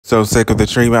So sick of the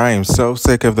treatment. I am so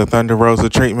sick of the Thunder Rosa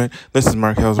treatment. This is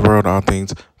Markel's World, all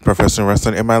things professional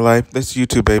wrestling in my life. This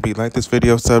YouTube, baby. Like this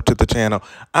video, sub to the channel.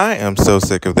 I am so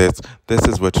sick of this. This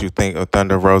is what you think of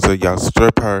Thunder Rosa. Y'all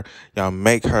strip her. Y'all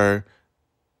make her.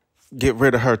 Get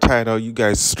rid of her title. You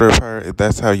guys strip her.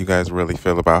 That's how you guys really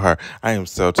feel about her. I am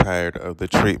so tired of the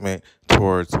treatment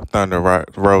towards Thunder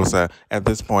Rosa. At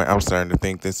this point, I'm starting to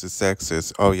think this is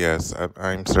sexist. Oh, yes.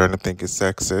 I'm starting to think it's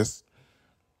sexist.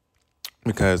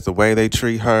 Because the way they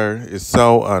treat her is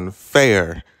so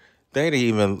unfair. They didn't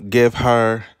even give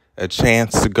her a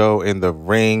chance to go in the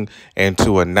ring and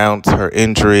to announce her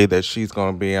injury that she's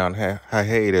going to be on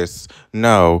hiatus.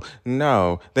 No,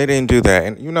 they didn't do that.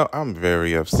 And, I'm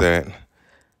very upset.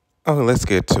 Oh, let's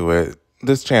get to it.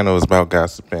 This channel is about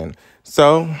gossiping.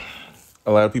 So,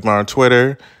 a lot of people on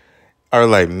Twitter are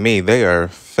like me. They are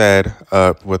fed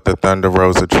up with the Thunder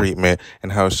Rosa treatment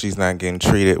and how she's not getting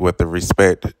treated with the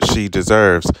respect she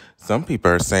deserves. Some people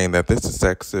are saying that this is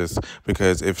sexist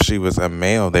because if she was a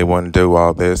male, they wouldn't do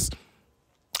all this.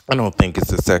 I don't think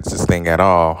it's a sexist thing at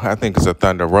all. I think it's a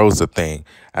Thunder Rosa thing.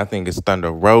 I think it's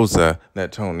Thunder Rosa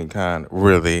that Tony Khan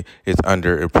really is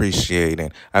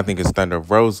underappreciating. I think it's Thunder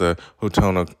Rosa who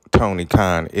Tony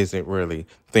Khan isn't really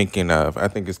thinking of. I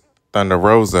think it's Thunder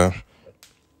Rosa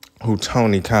who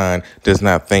Tony Khan does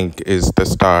not think is the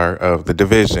star of the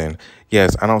division.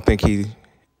 Yes, I don't think he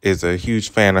is a huge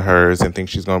fan of hers and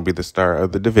thinks she's going to be the star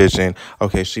of the division.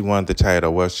 Okay, she won the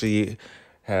title. Well, she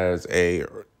has I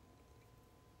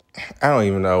don't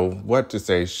even know what to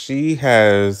say. She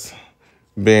has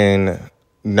been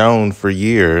known for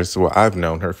years. Well, I've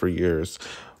known her for years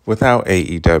without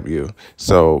AEW.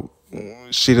 So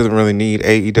she doesn't really need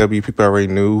AEW. People already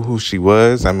knew who she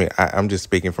was. I mean, I'm just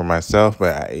speaking for myself,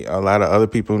 but a lot of other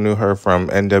people knew her from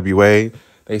NWA,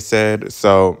 they said.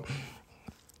 So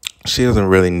she doesn't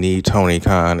really need Tony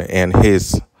Khan and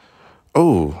his...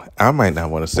 Oh, I might not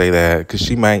want to say that because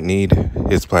she might need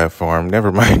his platform. Never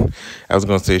mind. I was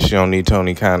going to say she don't need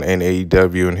Tony Khan and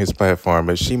AEW and his platform,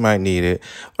 but she might need it.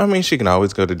 I mean, she can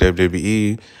always go to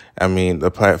WWE. I mean, the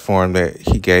platform that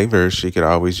he gave her, she could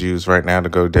always use right now to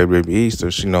go to WWE, so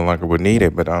she no longer would need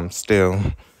it. But still,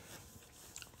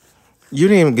 you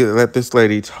didn't even let this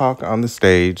lady talk on the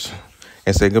stage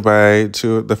and say goodbye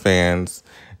to the fans.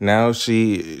 Now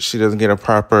she doesn't get a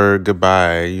proper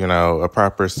goodbye, a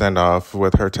proper send-off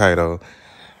with her title.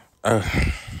 I'm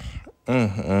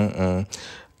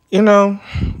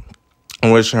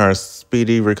wishing her a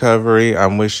speedy recovery.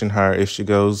 I'm wishing her, if she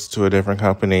goes to a different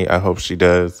company, I hope she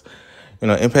does.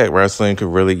 Impact Wrestling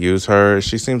could really use her.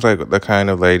 She seems like the kind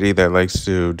of lady that likes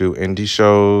to do indie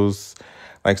shows,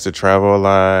 likes to travel a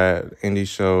lot, indie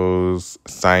shows,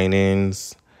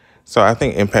 sign-ins. So I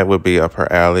think Impact would be up her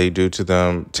alley due to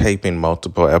them taping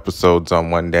multiple episodes on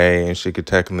one day, and she could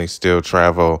technically still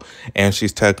travel, and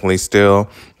she's technically still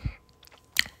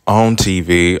on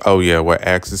TV. Oh yeah, what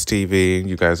Access TV?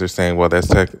 You guys are saying, well, that's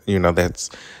that's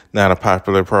not a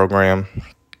popular program.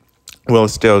 Well,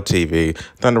 it's still TV.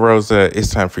 Thunder Rosa,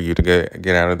 it's time for you to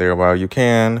get out of there while you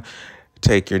can.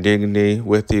 Take your dignity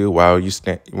with you while you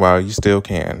still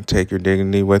can. Take your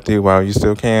dignity with you while you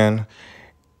still can.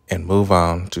 And move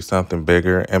on to something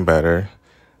bigger and better.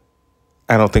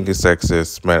 I don't think it's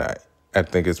sexist, but I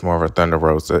think it's more of a Thunder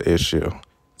Rosa issue.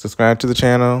 Subscribe to the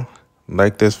channel,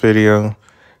 like this video,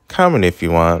 comment if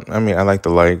you want. I mean, I like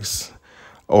the likes,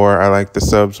 or I like the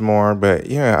subs more, but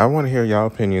yeah, I want to hear y'all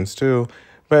opinions too.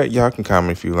 But y'all can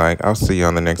comment if you like. I'll see you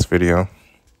on the next video.